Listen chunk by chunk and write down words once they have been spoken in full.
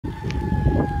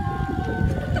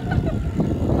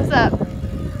up?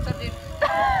 What's up, dude?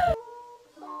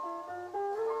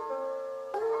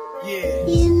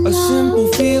 A simple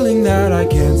feeling that I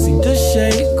can't seem to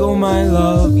shake. Oh my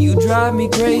love, you drive me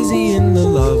crazy in the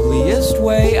loveliest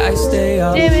way. I stay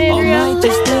up all night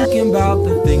just thinking about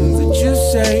the things that you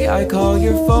say. I call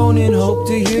your phone and hope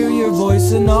to hear your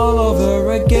voice, and all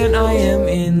over again I am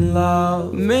in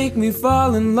love. Make me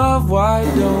fall in love, why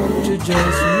don't you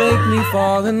just make me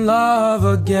fall in love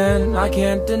again? I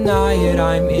can't deny it,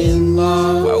 I'm in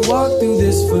love. I walk through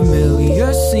this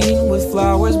familiar scene with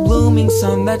flowers blooming,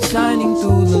 sun that's shining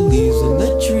through the leaves and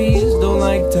the trees. Don't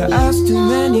like to ask too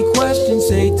many questions,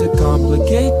 hate to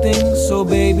complicate things. So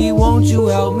baby, won't you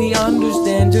help me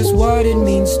understand just what it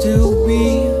means to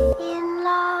be